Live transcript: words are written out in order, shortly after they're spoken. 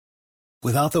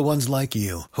Without the ones like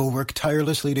you, who work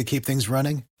tirelessly to keep things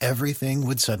running, everything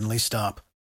would suddenly stop.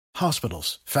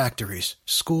 Hospitals, factories,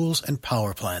 schools, and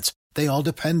power plants, they all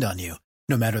depend on you.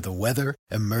 No matter the weather,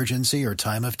 emergency, or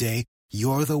time of day,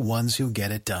 you're the ones who get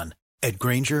it done. At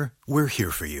Grainger, we're here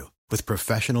for you with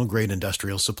professional-grade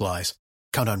industrial supplies.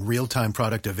 Count on real-time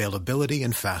product availability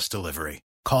and fast delivery.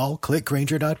 Call, click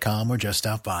Grainger.com, or just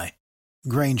stop by.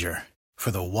 Grainger, for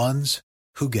the ones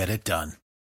who get it done.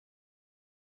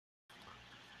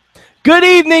 Good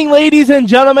evening, ladies and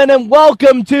gentlemen, and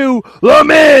welcome to the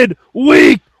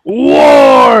Midweek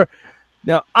War.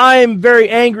 Now, I'm very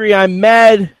angry. I'm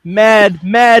mad,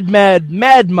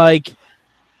 Mike,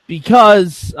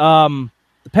 because the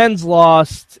Pens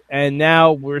lost, and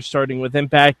now we're starting with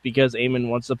Impact because Eamon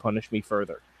wants to punish me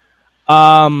further.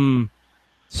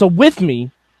 So with me,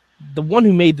 the one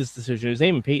who made this decision is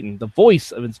Eamon Paton, the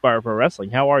voice of Inspire Pro Wrestling.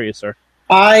 How are you, sir?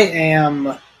 I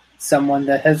am someone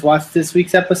that has watched this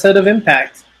week's episode of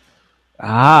Impact.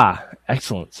 Ah,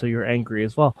 excellent. So you're angry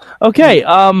as well. Okay.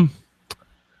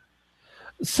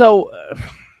 So,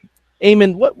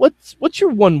 Eamon, what's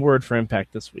your one word for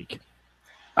Impact this week?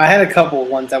 I had a couple of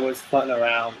ones I was floating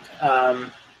around.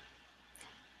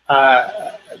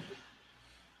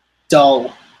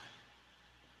 Dull.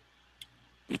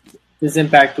 This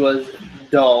Impact was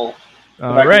dull.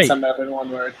 All right. I can sum it up in one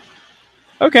word.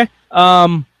 Okay.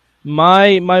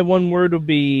 My one word would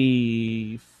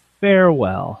be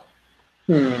farewell.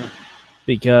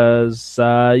 Because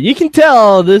you can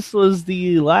tell this was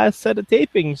the last set of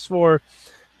tapings for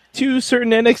two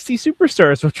certain NXT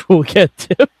superstars, which we'll get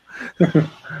to.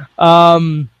 All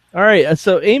right,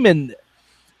 so Eamon,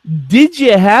 did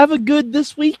you have a good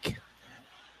this week?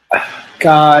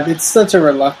 God, it's such a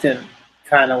reluctant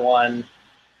kind of one.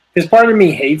 Because part of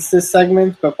me hates this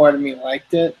segment, but part of me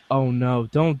liked it. Oh no,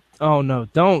 don't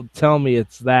tell me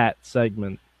it's that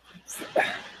segment.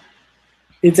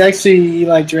 It's actually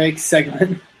Eli Drake's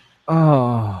segment.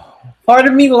 Oh. Part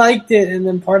of me liked it, and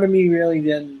then part of me really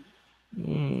didn't.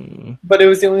 But it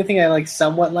was the only thing I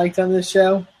somewhat liked on this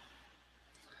show.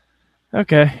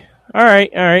 Okay. All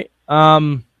right.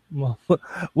 Well,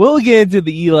 we'll get into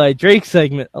the Eli Drake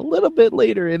segment a little bit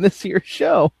later in this year's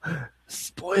show.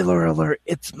 Spoiler alert,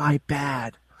 it's my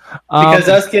bad. Because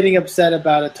us getting upset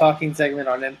about a talking segment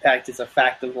on Impact is a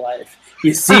fact of life.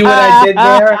 You see what I did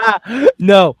there?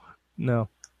 No.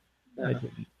 I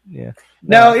didn't. Yeah.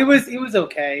 No, it was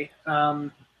okay.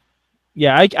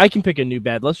 Yeah, I can pick a new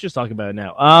bad. Let's just talk about it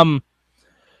now.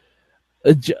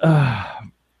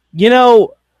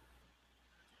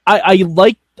 I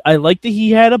like that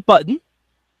he had a button,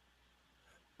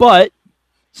 but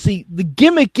see, the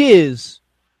gimmick is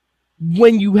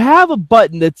when you have a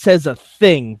button that says a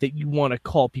thing that you want to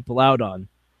call people out on,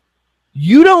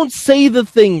 you don't say the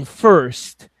thing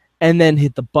first and then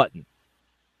hit the button.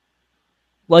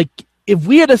 Like, if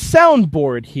we had a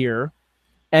soundboard here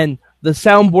and the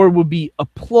soundboard would be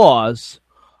applause,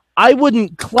 I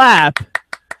wouldn't clap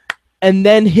and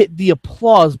then hit the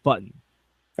applause button.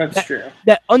 That's true.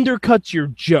 That undercuts your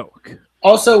joke.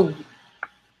 Also,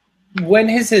 when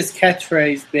has his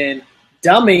catchphrase been,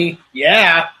 dummy,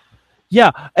 yeah?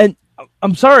 Yeah, and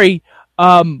I'm sorry,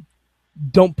 don't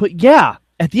put yeah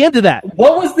at the end of that.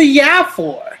 What was the yeah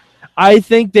for? I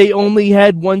think they only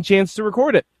had one chance to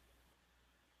record it.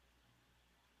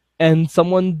 And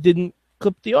someone didn't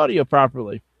clip the audio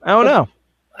properly. I don't know.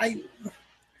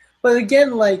 But again,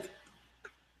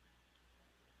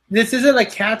 this isn't a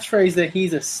catchphrase that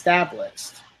he's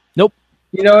established. Nope.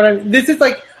 You know what I mean? This is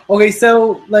okay,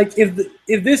 so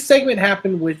if this segment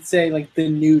happened with, say, the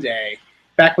New Day,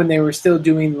 back when they were still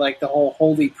doing the whole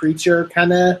holy preacher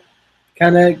kind of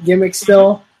gimmick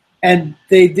still, and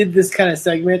they did this kind of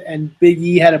segment, and Big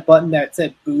E had a button that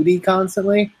said booty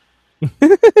constantly.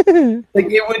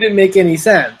 It wouldn't make any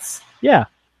sense. Yeah.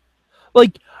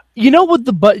 You know what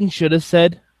the button should have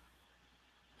said?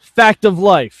 Fact of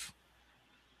life.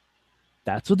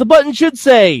 That's what the button should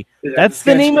say. That's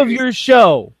the name of your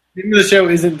show. The name of the show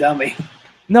isn't Dummy.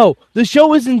 No, the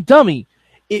show isn't Dummy.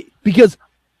 Because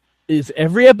is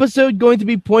every episode going to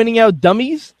be pointing out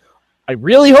dummies? I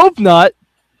really hope not.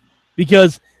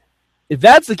 Because if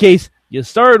that's the case, you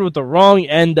started with the wrong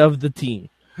end of the team.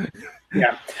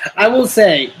 Yeah. I will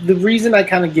say, the reason I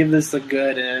kind of give this a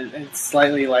good and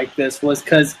slightly like this was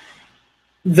because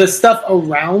the stuff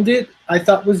around it I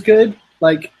thought was good.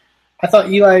 I thought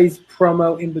Eli's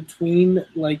promo in between,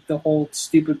 the whole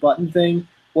stupid button thing,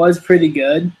 was pretty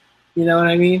good. You know what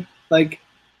I mean?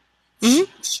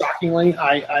 Shockingly,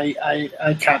 I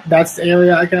that's the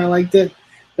area I kind of liked it.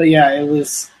 But yeah, it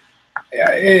was.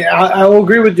 I will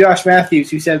agree with Josh Matthews,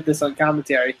 who said this on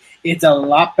commentary. It's a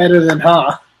lot better than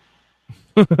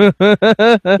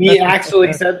He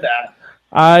actually said that.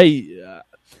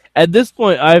 At this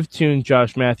point, I've tuned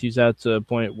Josh Matthews out to a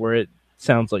point where it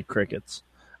sounds like crickets.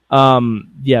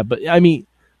 Yeah, but I mean,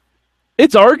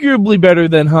 it's arguably better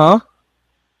than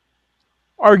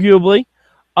arguably.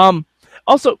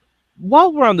 Also,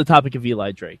 while we're on the topic of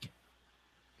Eli Drake,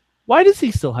 why does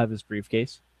he still have his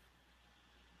briefcase?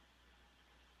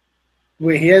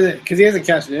 Wait, he hasn't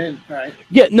cashed it in, right?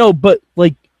 Yeah, no, but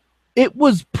like, it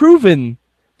was proven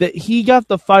that he got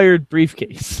the fired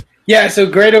briefcase. Yeah, so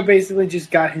Grado basically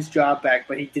just got his job back,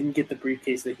 but he didn't get the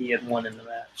briefcase that he had won in the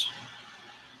match.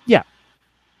 Yeah.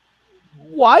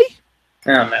 Why?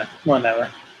 Oh man,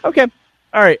 whatever. Okay.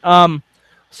 All right.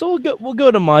 So we'll go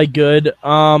to my good.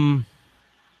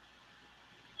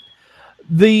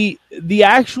 The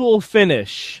actual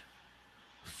finish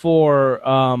for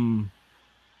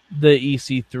the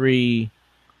EC3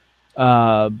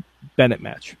 Bennett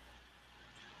match.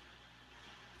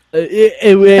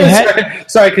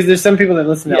 Sorry, because there's some people that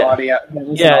listen to audio.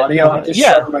 I just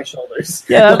shrug my shoulders.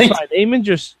 Yeah, that's fine. Eamon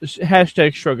just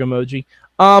hashtag shrug emoji.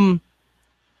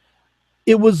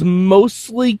 It was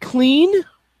mostly clean.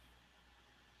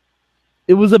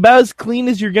 It was about as clean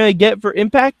as you're gonna get for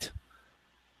Impact.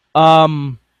 I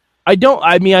don't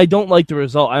like the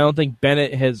result. I don't think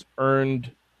Bennett has earned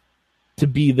to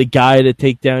be the guy to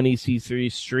take down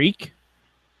EC3's streak.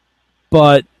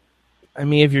 But I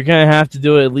mean, if you're gonna have to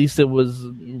do it, at least it was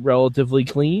relatively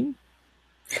clean.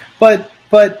 But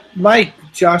Mike,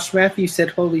 Josh Matthews said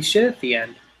 "Holy shit" at the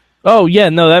end. Oh yeah,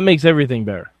 no, that makes everything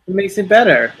better. It makes it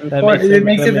better. It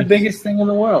makes it the biggest thing in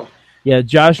the world. Yeah,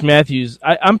 Josh Matthews.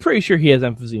 I'm pretty sure he has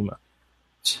emphysema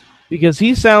because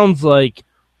he sounds like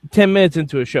 10 minutes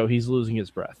into a show he's losing his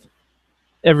breath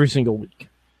every single week.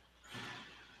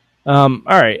 All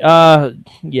right.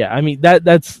 Yeah, I mean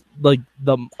that's like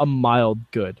a mild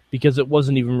good because it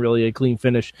wasn't even really a clean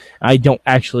finish. I don't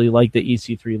actually like that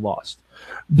EC3 lost,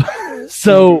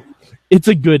 so it's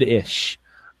a good-ish.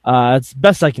 It's the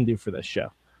best I can do for this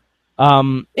show.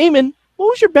 Eamon, what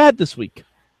was your bad this week?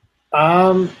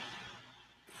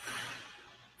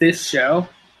 This show.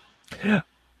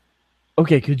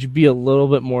 Okay, could you be a little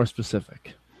bit more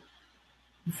specific?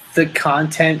 The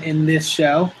content in this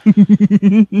show.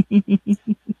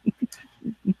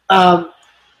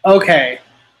 Okay.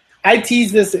 I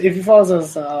teased this. If you follow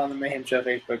us on the Mayhem Show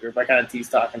Facebook group, I kind of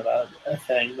teased talking about a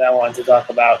thing that I wanted to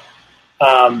talk about.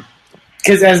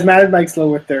 Because as Mad Mike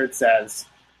Slower Third says,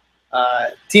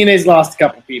 TNA's lost a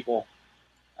couple people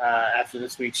after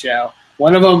this week's show.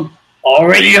 One of them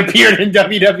already appeared in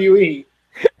WWE.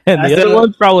 And the other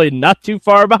one's probably not too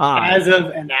far behind. As of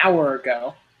an hour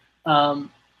ago.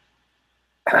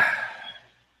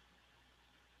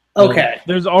 Okay.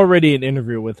 There's already an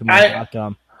interview with him on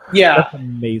 .com. Yeah. That's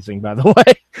amazing, by the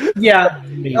way. Yeah.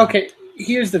 Okay,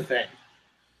 here's the thing.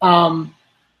 And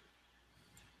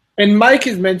Mike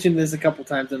has mentioned this a couple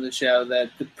times on the show, that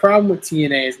the problem with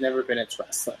TNA has never been its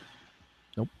wrestling.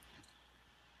 Nope.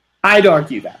 I'd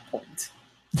argue that point.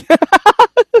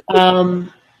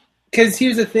 Because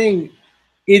here's the thing.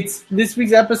 This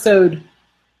week's episode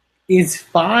is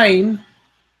fine,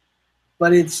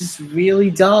 but it's just really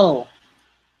dull.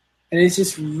 And it's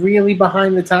just really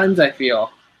behind the times, I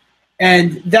feel.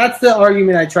 And that's the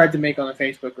argument I tried to make on the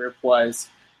Facebook group was,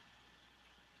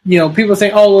 you know, people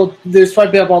saying, oh, well, there's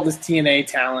probably up all this TNA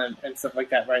talent and stuff like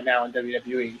that right now in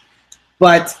WWE.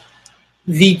 But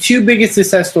the two biggest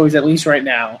success stories, at least right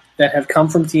now, that have come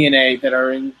from TNA that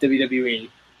are in WWE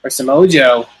are Samoa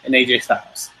Joe and AJ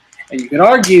Styles. And you could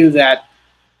argue that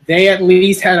they at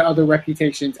least had other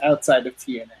reputations outside of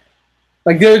TNA.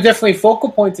 Like, there are definitely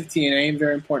focal points of TNA and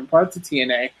very important parts of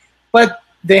TNA, but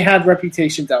they had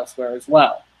reputations elsewhere as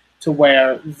well, to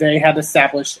where they had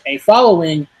established a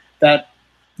following that,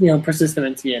 you know, persisted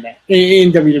in TNA,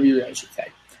 in WWE, I should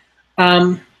say.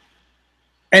 And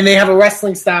they have a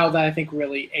wrestling style that I think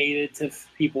really aided to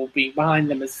people being behind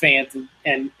them as fans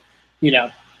and you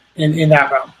know, in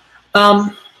that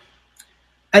realm.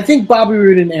 I think Bobby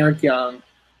Roode and Eric Young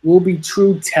will be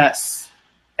true tests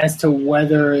as to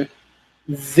whether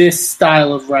this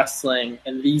style of wrestling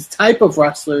and these type of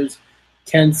wrestlers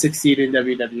can succeed in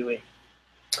WWE.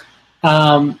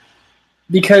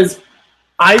 Because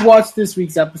I watched this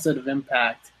week's episode of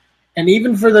Impact, and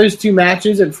even for those two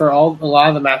matches and for a lot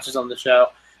of the matches on the show,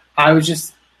 I was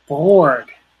just bored.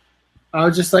 I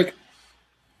was just like,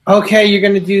 okay, you're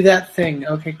going to do that thing.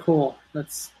 Okay, cool.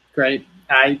 That's great.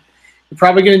 You're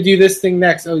probably going to do this thing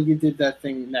next. Oh, you did that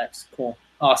thing next. Cool.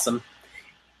 Awesome.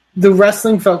 The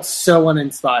wrestling felt so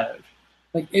uninspired.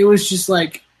 Like, it was just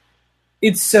like,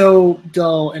 it's so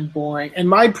dull and boring. And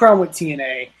my problem with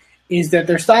TNA is that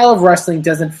their style of wrestling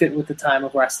doesn't fit with the time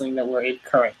of wrestling that we're in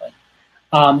currently.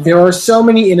 There are so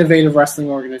many innovative wrestling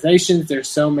organizations. There's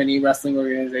so many wrestling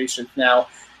organizations now,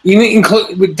 even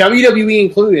with WWE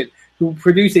included, who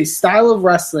produce a style of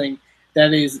wrestling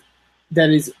that is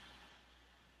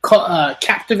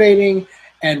captivating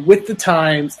and with the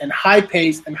times and high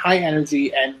pace and high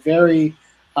energy and very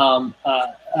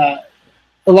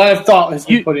a lot of thought has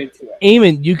been put into it.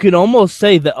 Eamon, you could almost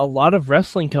say that a lot of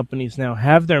wrestling companies now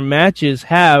have their matches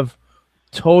have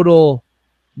total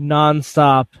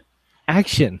nonstop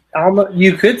action.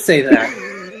 You could say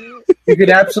that. You could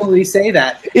absolutely say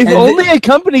that. If only a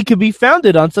company could be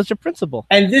founded on such a principle.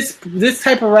 And this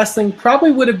type of wrestling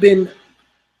probably would have been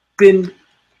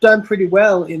done pretty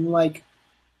well in like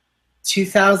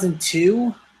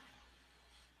 2002.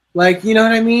 Like, you know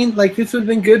what I mean? Like, this would have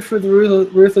been good for the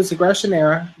Ruthless Aggression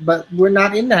era, but we're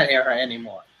not in that era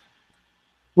anymore.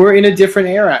 We're in a different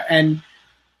era, and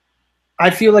I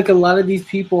feel like a lot of these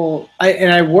people,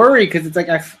 I worry because it's like,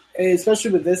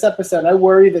 especially with this episode, I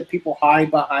worry that people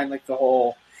hide behind like the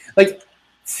whole, like,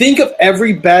 think of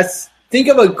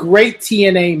a great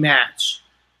TNA match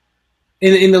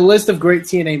in the list of great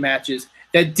TNA matches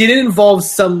that didn't involve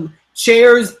some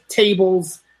chairs,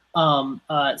 tables,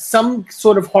 some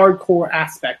sort of hardcore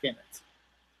aspect in it.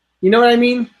 You know what I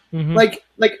mean? Mm-hmm. Like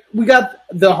we got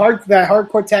that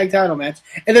hardcore tag title match,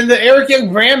 and then the Eric Young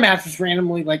Graham match was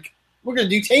randomly like, we're gonna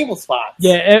do table spots.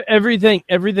 Yeah, everything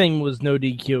was no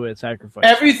DQ at Sacrifice.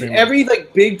 Every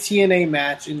like big TNA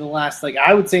match in the last, like,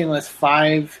 I would say in the last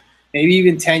 5, maybe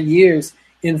even 10 years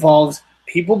involves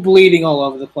people bleeding all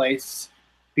over the place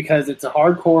because it's a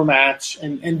hardcore match,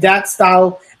 and that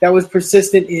style that was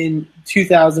persistent in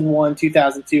 2001,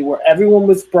 2002, where everyone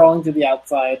was sprawling to the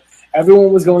outside,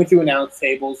 everyone was going through announce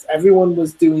tables, everyone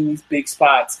was doing these big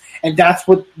spots, and that's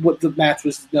what the match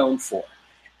was known for.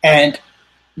 And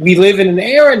we live in an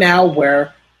era now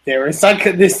where there is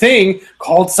this thing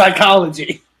called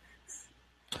psychology.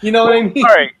 You know what I mean?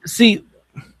 All right. See,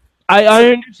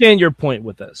 I understand your point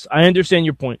with this. I understand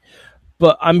your point.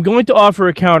 But I'm going to offer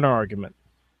a counter-argument.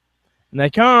 And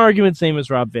that counter-argument's name is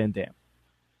Rob Van Dam.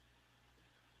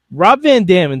 Rob Van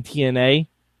Dam in TNA,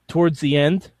 towards the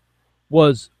end,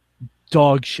 was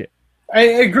dog shit. I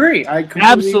agree. I completely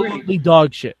Absolutely agree.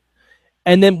 Dog shit.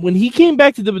 And then when he came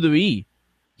back to WWE,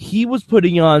 he was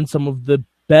putting on some of the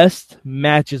best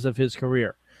matches of his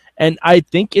career. And I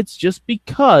think it's just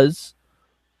because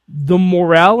the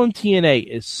morale in TNA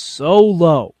is so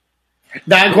low.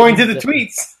 Not according to the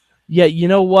tweets. Yeah, you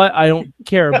know what? I don't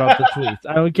care about the tweets.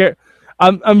 I don't care.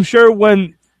 I'm sure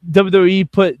when WWE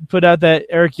put out that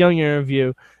Eric Young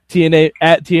interview,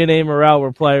 TNA morale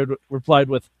replied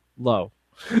with low.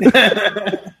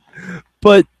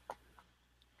 But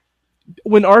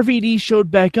when RVD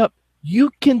showed back up,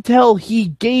 you can tell he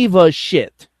gave a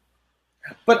shit.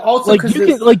 But also,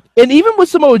 and even with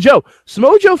Samoa Joe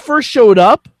first showed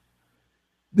up.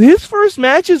 His first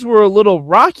matches were a little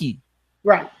rocky.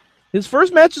 Right. His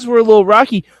first matches were a little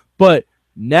rocky, but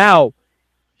now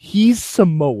he's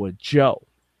Samoa Joe.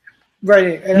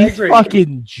 Right, and he's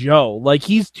fucking Joe. Like,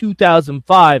 he's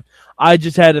 2005. I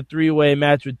just had a 3-way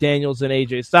match with Daniels and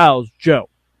AJ Styles. Joe.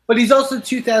 But he's also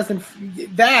 2000.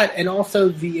 That, and also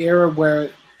the era where,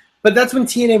 but that's when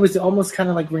TNA was almost kind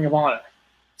of like Ring of Honor.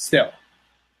 Still,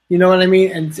 you know what I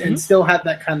mean, and still had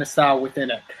that kind of style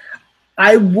within it.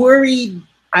 I worry.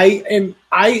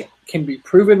 I can be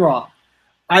proven wrong.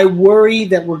 I worry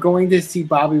that we're going to see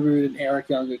Bobby Roode and Eric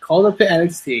Young get called up to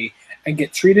NXT and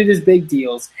get treated as big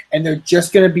deals, and they're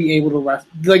just going to be able to wrestle.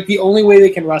 Like, the only way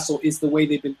they can wrestle is the way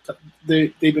they've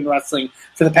been wrestling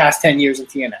for the past 10 years in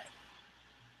TNA.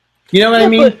 You know what I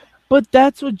mean? But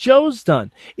that's what Joe's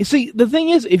done. You see, the thing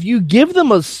is, if you give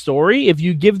them a story, if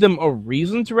you give them a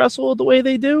reason to wrestle the way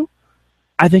they do,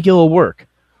 I think it'll work.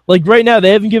 Like, right now,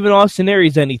 they haven't given Austin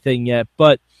Aries anything yet,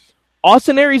 but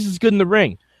Austin Aries is good in the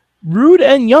ring. Roode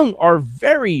and Young are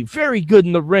very, very good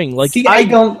in the ring. Like, see,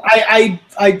 I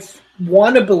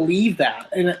want to believe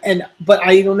that, but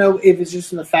I don't know if it's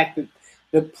just in the fact that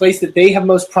the place that they have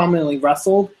most prominently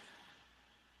wrestled,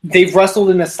 they've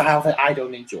wrestled in a style that I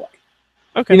don't enjoy.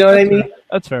 Okay, you know what I mean? Fair.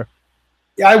 That's fair.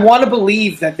 I want to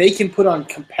believe that they can put on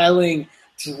compelling,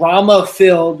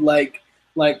 drama-filled, like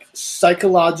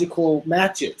psychological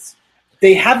matches.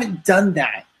 They haven't done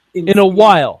that in a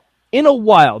while. In a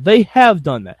while, they have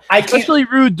done that. Especially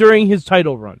Roode during his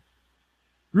title run.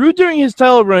 Roode during his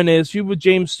title run is feud with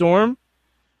James Storm.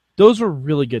 Those were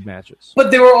really good matches.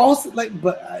 But they were also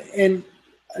and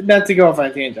not to go off on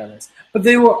a tangent on this, but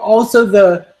they were also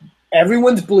the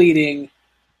everyone's bleeding,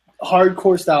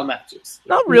 hardcore style matches.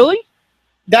 Not really.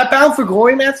 That Bound for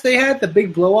Glory match they had, the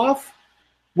big blow off.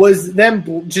 was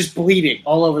them just bleeding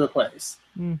all over the place.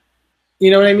 Mm.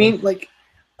 You know what I mean? Like,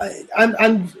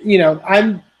 I'm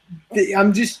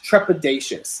just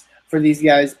trepidatious for these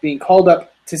guys being called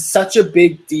up to such a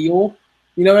big deal.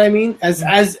 You know what I mean? As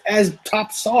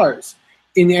top stars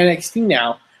in NXT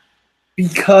now,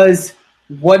 because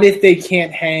what if they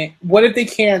can't hang? What if they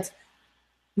can't,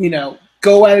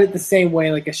 go at it the same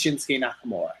way like a Shinsuke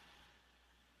Nakamura?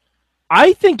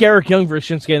 I think Eric Young versus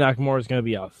Shinsuke Nakamura is going to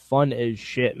be a fun as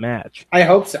shit match. I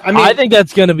hope so. I think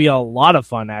that's going to be a lot of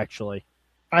fun, actually.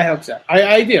 I hope so.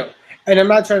 I do. And I'm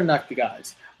not trying to knock the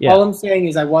guys. Yeah. All I'm saying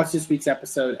is I watched this week's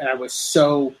episode and I was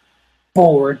so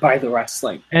bored by the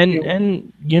wrestling.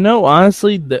 And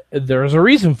honestly, there's a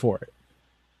reason for it.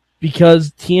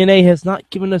 Because TNA has not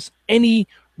given us any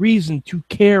reason to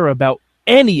care about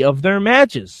any of their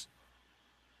matches.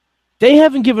 They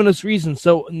haven't given us reason,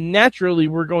 so naturally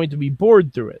we're going to be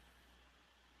bored through it.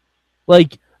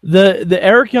 Like, the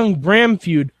Eric Young-Bram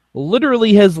feud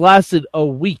literally has lasted a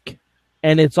week,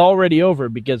 and it's already over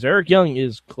because Eric Young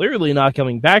is clearly not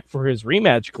coming back for his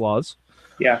rematch clause.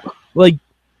 Yeah. Like,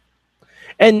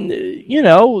 and,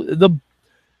 the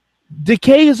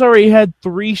Decay has already had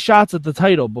 3 shots at the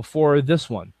title before this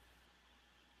one.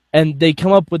 And they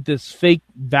come up with this fake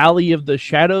Valley of the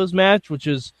Shadows match, which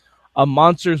is a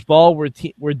Monsters Ball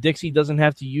where Dixie doesn't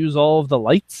have to use all of the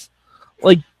lights.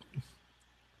 Like,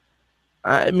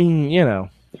 I mean, Yeah.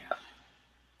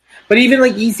 But even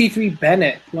like EC3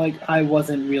 Bennett, like, I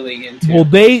wasn't really into. Well,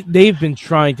 they've been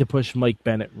trying to push Mike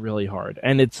Bennett really hard,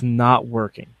 and it's not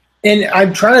working. And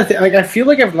I'm trying to think, like, I feel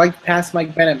like I've liked past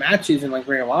Mike Bennett matches in like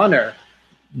Ring of Honor.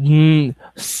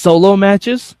 Solo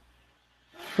matches?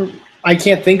 I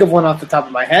can't think of one off the top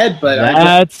of my head, but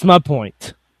that's my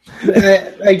point.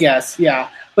 I guess, yeah.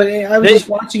 But I was just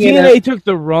watching it. TNA took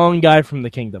the wrong guy from the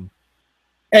Kingdom.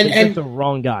 And took the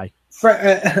wrong guy.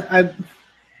 I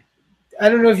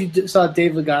don't know if you saw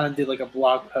Dave Lagana did like a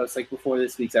blog post like before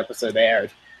this week's episode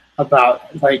aired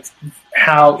about like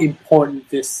how important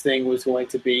this thing was going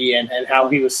to be and how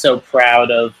he was so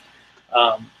proud of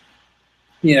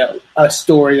a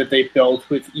story that they built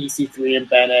with EC3 and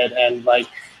Bennett and like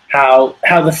how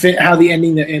the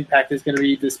ending the Impact is going to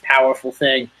be this powerful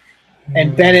thing.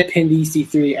 And Bennett pinned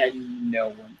EC3 and no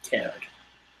one cared.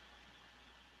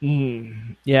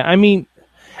 Yeah, I mean,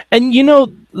 and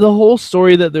the whole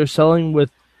story that they're selling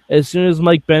with as soon as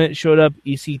Mike Bennett showed up,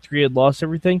 EC3 had lost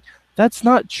everything. That's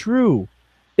not true.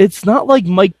 It's not like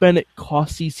Mike Bennett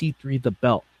cost EC3 the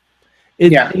belt.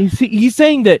 He's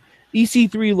saying that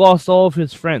EC3 lost all of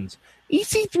his friends.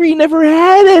 EC3 never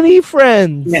had any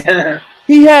friends.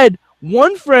 He had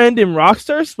one friend in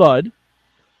Rockstar Spud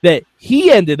that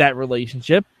he ended that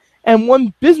relationship, and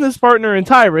one business partner in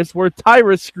Tyrus where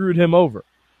Tyrus screwed him over.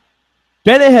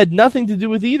 Bennett had nothing to do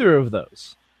with either of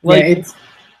those. Like,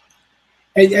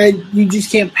 and you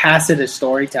just can't pass it as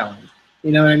storytelling.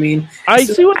 You know what I mean? I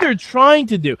see what they're trying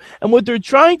to do, and what they're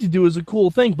trying to do is a cool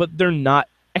thing, but they're not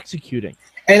executing.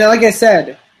 And like I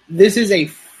said, this is a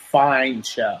fine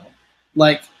show.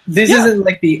 Like, this isn't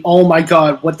like the, oh my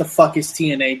god, what the fuck is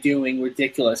TNA doing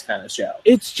ridiculous kind of show.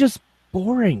 It's just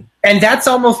boring. And that's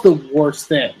almost the worst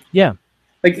thing. Yeah.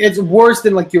 Like, it's worse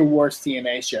than like your worst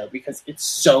TNA show because it's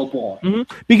so boring.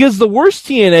 Mm-hmm. Because the worst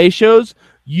TNA shows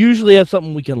usually have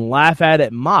something we can laugh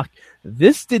at mock.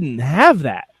 This didn't have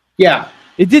that. Yeah.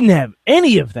 It didn't have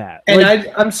any of that. And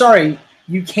I'm sorry,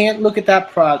 you can't look at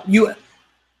that TNA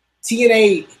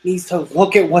needs to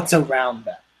look at what's around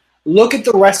them. Look at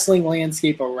the wrestling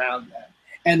landscape around them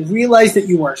and realize that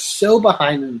you are so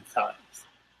behind in the times.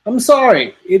 I'm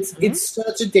sorry. It's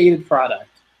such a dated product.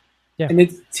 Yeah. And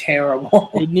it's terrible.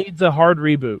 It needs a hard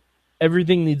reboot.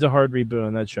 Everything needs a hard reboot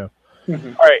on that show.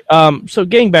 Mm-hmm. All right. So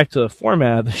getting back to the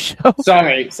format of the show.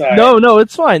 Sorry. No,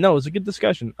 it's fine. No, it was a good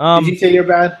discussion. Did you say you're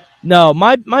bad? No,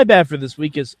 my bad for this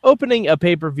week is opening a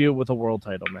pay-per-view with a world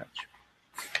title match.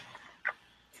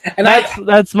 And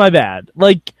that's my bad.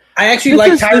 Like, I actually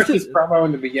like Tyrus' promo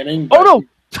in the beginning. Oh no,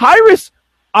 Tyrus!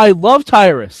 I love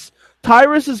Tyrus.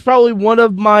 Tyrus is probably one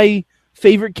of my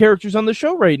favorite characters on the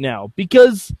show right now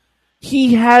because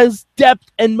he has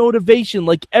depth and motivation.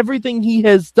 Like, everything he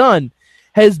has done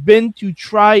has been to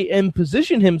try and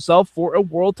position himself for a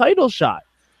world title shot.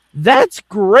 That's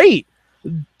great.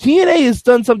 TNA has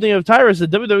done something with Tyrus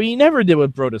that WWE never did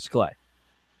with Brodus Clay.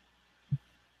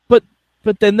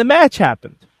 But then the match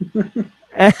happened.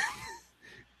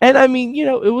 And I mean,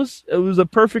 it was a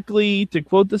perfectly, to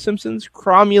quote The Simpsons,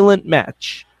 cromulent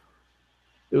match.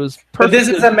 It was perfect. But this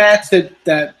is a match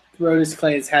that Brodus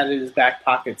Clay has had in his back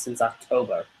pocket since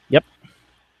October. Yep.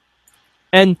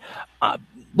 And,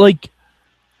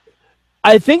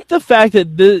 I think the fact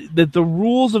that the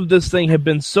rules of this thing have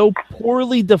been so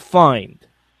poorly defined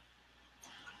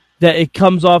that it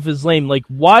comes off as lame. Like,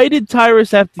 why did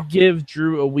Tyrus have to give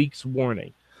Drew a week's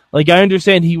warning? Like, I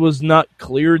understand he was not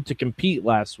cleared to compete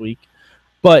last week,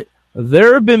 but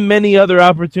there have been many other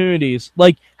opportunities.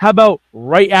 Like, how about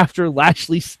right after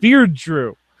Lashley speared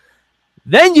Drew?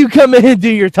 Then you come in and do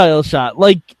your title shot.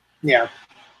 Like, yeah.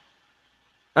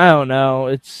 I don't know.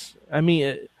 And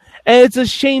it's a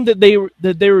shame that they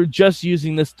were just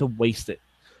using this to waste it,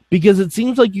 because it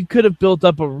seems like you could have built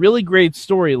up a really great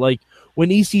story, like when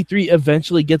EC3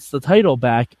 eventually gets the title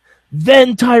back,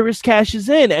 then Tyrus cashes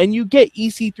in, and you get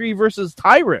EC3 versus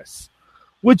Tyrus,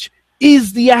 which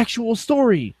is the actual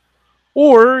story,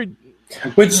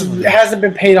 which hasn't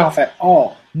been paid off at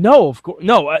all. No, of course,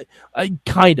 no. I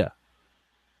kinda.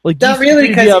 Like, not really,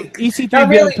 because EC3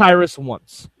 beat Tyrus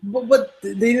once. But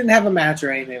they didn't have a match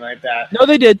or anything like that. No,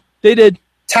 they did. They did.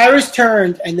 Tyrus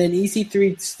turned, and then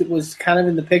EC3 was kind of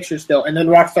in the picture still, and then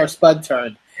Rockstar Spud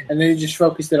turned, and then he just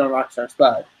focused it on Rockstar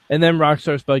Spud. And then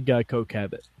Rockstar Spud got coke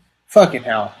habit. Fucking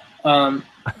hell.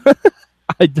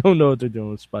 I don't know what they're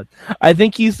doing with Spud. I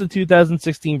think he's the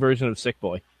 2016 version of Sick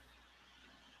Boy.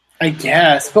 I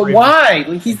guess, but why?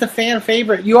 Like, he's the fan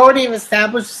favorite. You already have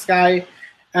established this guy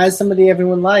as somebody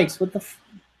everyone likes. What the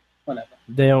whatever.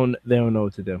 They don't know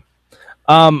what to do.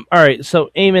 All right, so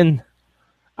Eamon,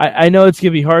 I know it's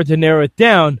gonna be hard to narrow it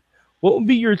down. What would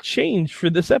be your change for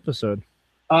this episode?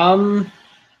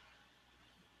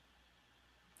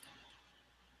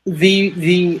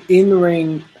 The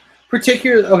in-ring,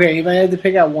 particularly. Okay, if I had to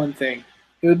pick out one thing,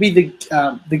 it would be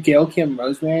the Gail Kim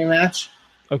Rosemary match.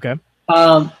 Okay.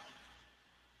 I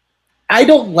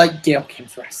don't like Gail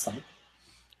Kim's wrestling.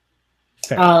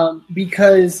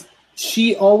 Because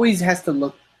she always has to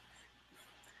look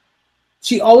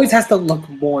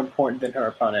more important than her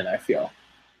opponent, I feel.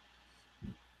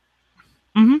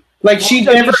 Mm-hmm. Like, she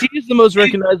is the most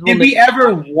recognizable.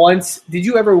 Did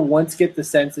you ever once get the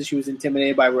sense that she was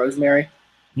intimidated by Rosemary?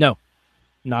 No,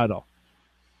 not at all.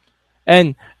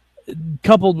 And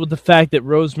coupled with the fact that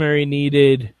Rosemary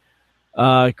needed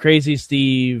Crazy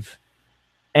Steve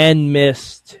and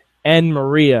Mist and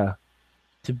Maria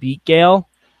to beat Gail,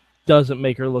 doesn't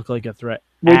make her look like a threat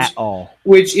at all.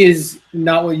 Which is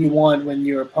not what you want when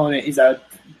your opponent is a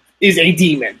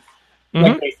demon. Mm-hmm.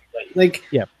 Like, basically. Like,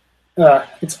 yeah.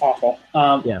 It's awful.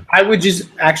 Yeah. I would just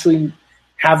actually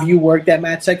have you work that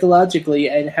match psychologically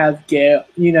and have Gail,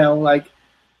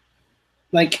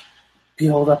 like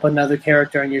build up another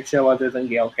character on your show other than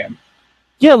Gail Kim.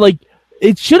 Yeah, like,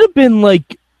 it should have been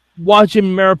like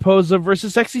watching Mariposa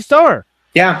versus Sexy Star.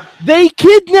 Yeah. They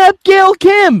kidnapped Gail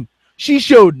Kim. She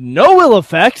showed no ill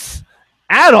effects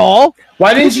at all.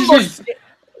 Why didn't she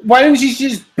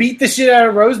just beat the shit out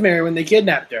of Rosemary when they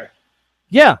kidnapped her?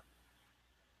 Yeah.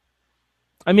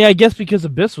 I mean, I guess because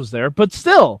Abyss was there, but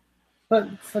still. But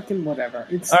fucking whatever.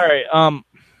 It's all right.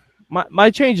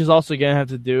 My change is also going to have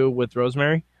to do with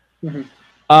Rosemary.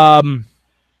 Mm-hmm.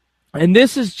 And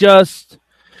this is just,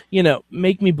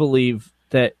 make me believe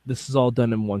that this is all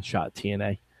done in one shot,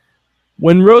 TNA.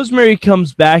 When Rosemary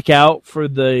comes back out for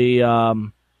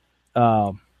the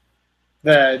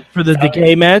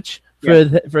decay match,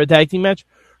 for a tag team match,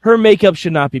 her makeup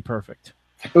should not be perfect.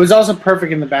 It was also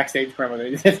perfect in the backstage promo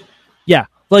they did. Yeah,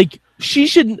 like,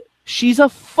 she's a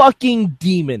fucking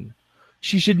demon.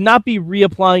 She should not be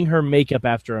reapplying her makeup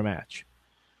after a match.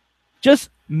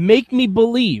 Just make me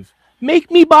believe.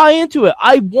 Make me buy into it.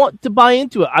 I want to buy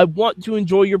into it. I want to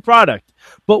enjoy your product.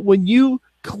 But when you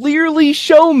clearly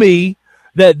show me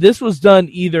that this was done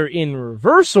either in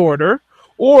reverse order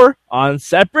or on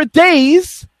separate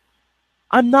days,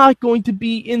 I'm not going to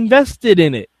be invested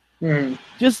in it. Mm.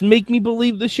 Just make me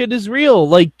believe the shit is real.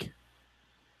 Like,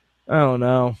 I don't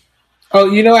know.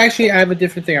 Oh, actually, I have a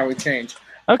different thing I would change.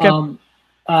 Okay.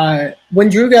 When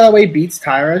Drew Galloway beats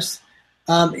Tyrus,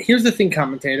 here's the thing,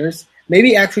 commentators.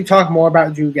 Maybe actually talk more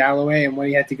about Drew Galloway and what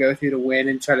he had to go through to win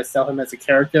and try to sell him as a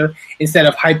character instead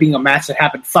of hyping a match that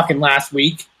happened fucking last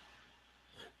week.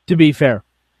 To be fair,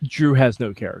 Drew has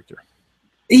no character.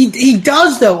 He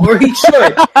does, though, or he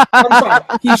should. I'm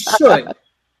sorry. He should.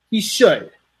 He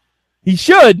should. He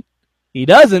should. He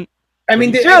doesn't. I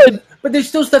mean, but there's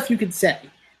still stuff you could say.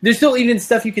 There's still even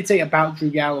stuff you could say about Drew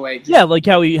Galloway. Yeah, like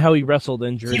how he wrestled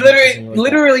injured. He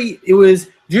literally, it was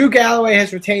Drew Galloway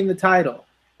has retained the title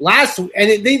last, and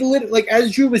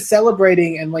as Drew was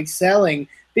celebrating and like selling,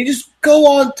 they just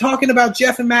go on talking about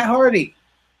Jeff and Matt Hardy.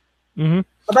 Mm-hmm.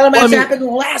 About a match that happened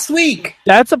last week.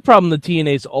 That's a problem the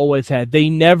TNA's always had. They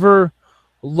never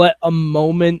let a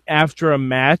moment after a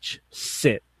match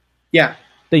sit. Yeah.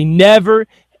 They never,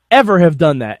 ever have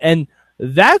done that. And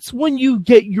that's when you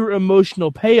get your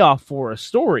emotional payoff for a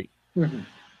story. Mm-hmm.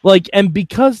 And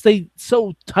because they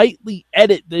so tightly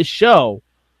edit this show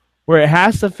where it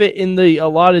has to fit in the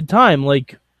allotted time,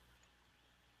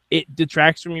 it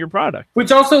detracts from your product.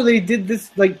 Which also they did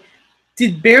this,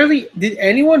 did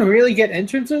anyone really get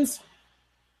entrances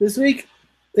this week?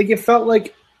 It felt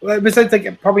like, besides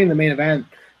probably in the main event,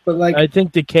 but I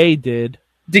think Decay did.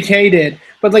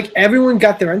 But everyone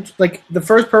got their the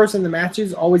first person in the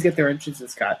matches always get their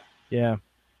entrances cut. Yeah.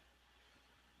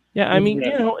 Yeah, I mean,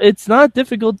 it's not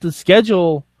difficult to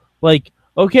schedule.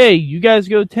 Okay, you guys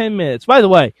go 10 minutes. By the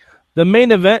way, the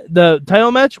main event, the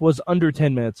title match was under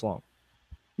 10 minutes long.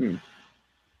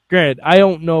 Granted, I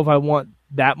don't know if I want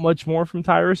that much more from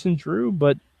Tyrus and Drew,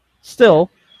 but still,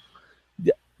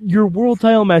 your world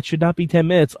title match should not be 10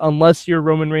 minutes unless you're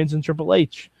Roman Reigns and Triple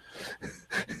H.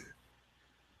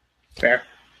 Fair.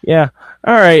 Yeah.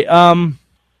 All right.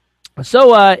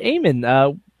 So,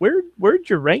 Eamon, where'd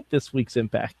you rank this week's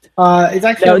Impact? It's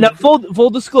actually now, full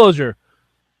disclosure.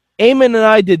 Eamon and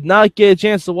I did not get a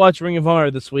chance to watch Ring of Honor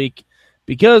this week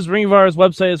because Ring of Honor's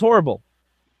website is horrible.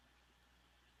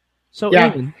 So,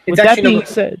 yeah, Eamon, with that being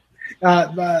said,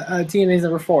 TNA's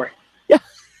number 4. Yeah.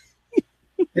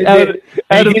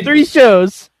 out of 3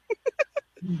 shows.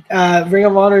 Ring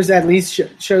of Honor's at least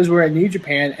shows were at New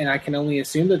Japan, and I can only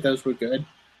assume that those were good.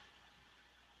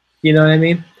 You know what I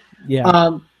mean?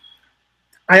 Yeah.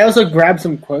 I also grabbed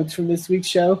some quotes from this week's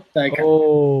show.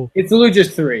 It's literally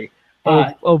just 3.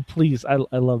 Please! I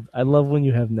love when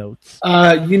you have notes.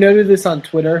 You noted this on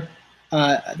Twitter.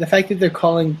 The fact that they're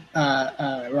calling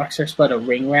Rockstar Spud a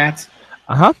ring rat.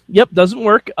 Yep, doesn't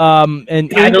work.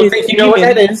 And I don't think you know what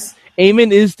that is.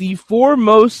 Eamon is the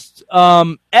foremost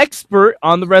expert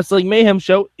on the Wrestling Mayhem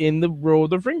show in the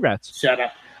world of ring rats. Shut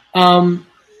up. Him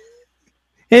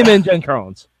and Jen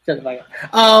Carlins. Shut the fuck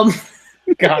up.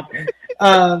 God.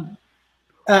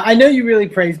 I know you really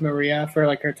praised Maria for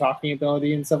her talking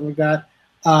ability and stuff like that.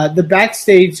 The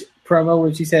backstage promo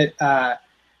where she said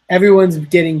everyone's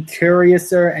getting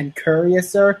curiouser and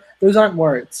curiouser. Those aren't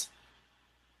words.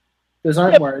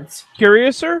 Words.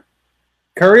 Curiouser?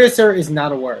 Curiouser is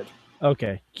not a word.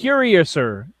 Okay.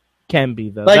 Curiouser can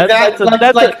be, though.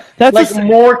 That's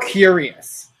more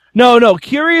curious. No.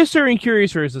 Curiouser and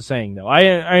curiouser is the saying, though.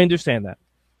 I understand that.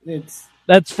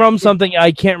 That's from something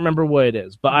I can't remember what it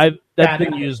is, but that's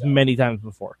been used many times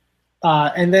before.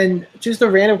 And then just a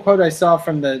random quote I saw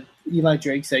from the Eli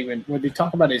Drake segment where they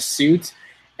talk about his suit,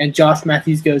 and Josh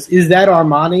Matthews goes, "Is that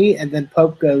Armani?" And then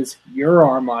Pope goes, "You're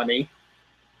Armani."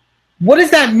 What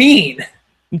does that mean?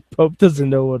 Pope doesn't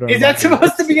know what Armani is. That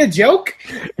supposed to be a joke?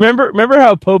 Remember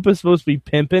how Pope is supposed to be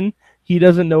pimping? He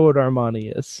doesn't know what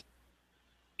Armani is.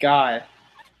 God.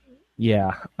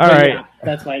 Yeah. All right. Yeah,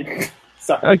 that's my...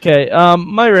 Sorry. Okay.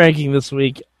 My ranking this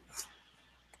week,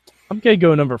 I'm going to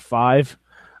go number 5.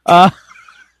 The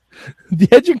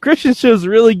Edge and Christian show is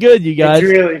really good, you guys.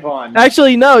 It's really fun.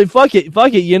 Actually, no. Fuck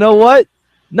it. You know what?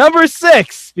 Number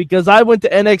 6, because I went to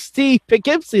NXT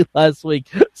Poughkeepsie last week,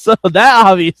 so that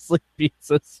obviously beats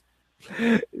us.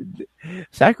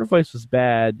 Sacrifice was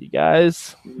bad, you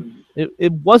guys.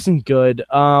 It wasn't good.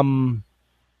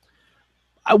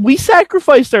 We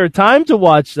sacrificed our time to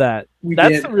watch that.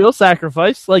 That's the real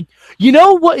sacrifice. You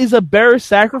know what is a better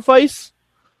sacrifice?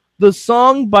 The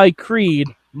song by Creed,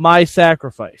 "My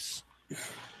Sacrifice."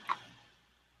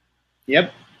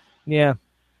 Yep. Yeah.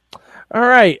 All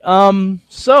right.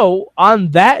 So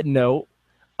on that note,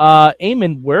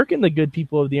 Eamon, where can the good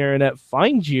people of the internet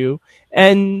find you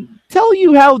and tell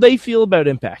you how they feel about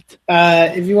Impact?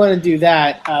 If you want to do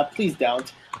that, please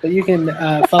don't. But you can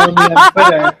follow me on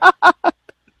Twitter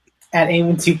at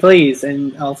Eamon2 Please,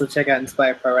 and also check out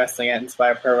Inspire Pro Wrestling at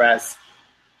Inspire Pro Res.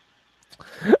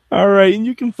 All right, and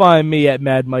you can find me at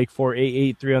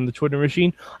MadMike4883 on the Twitter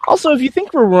machine. Also, if you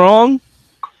think we're wrong,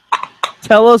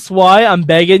 tell us why. I'm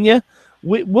begging you.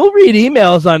 We'll read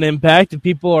emails on Impact if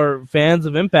people are fans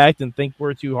of Impact and think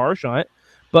we're too harsh on it.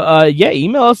 But,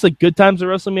 email us at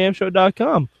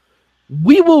goodtimesatwrestlingmayhemshow.com.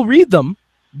 We will read them.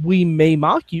 We may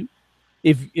mock you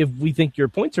if we think your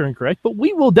points are incorrect, but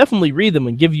we will definitely read them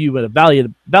and give you a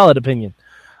valid opinion.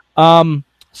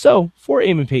 So, for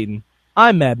Eamon Paton,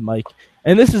 I'm Mad Mike,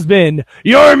 and this has been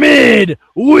your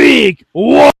Midweek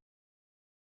War.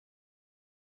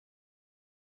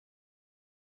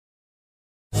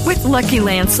 With Lucky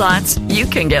Land Slots, you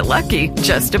can get lucky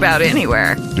just about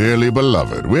anywhere. Dearly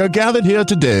beloved, we are gathered here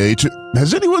today to...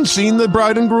 Has anyone seen the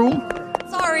bride and groom?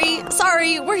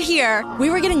 Sorry, we're here. We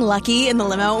were getting lucky in the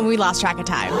limo and we lost track of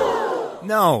time.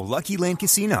 No, Lucky Land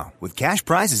Casino, with cash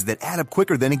prizes that add up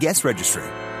quicker than a guest registry.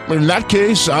 In that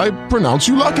case, I pronounce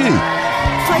you lucky.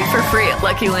 Play for free at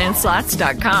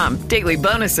LuckyLandSlots.com. Daily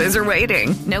bonuses are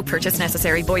waiting. No purchase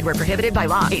necessary. Void where prohibited by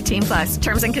law. 18+.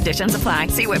 Terms and conditions apply.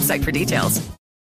 See website for details.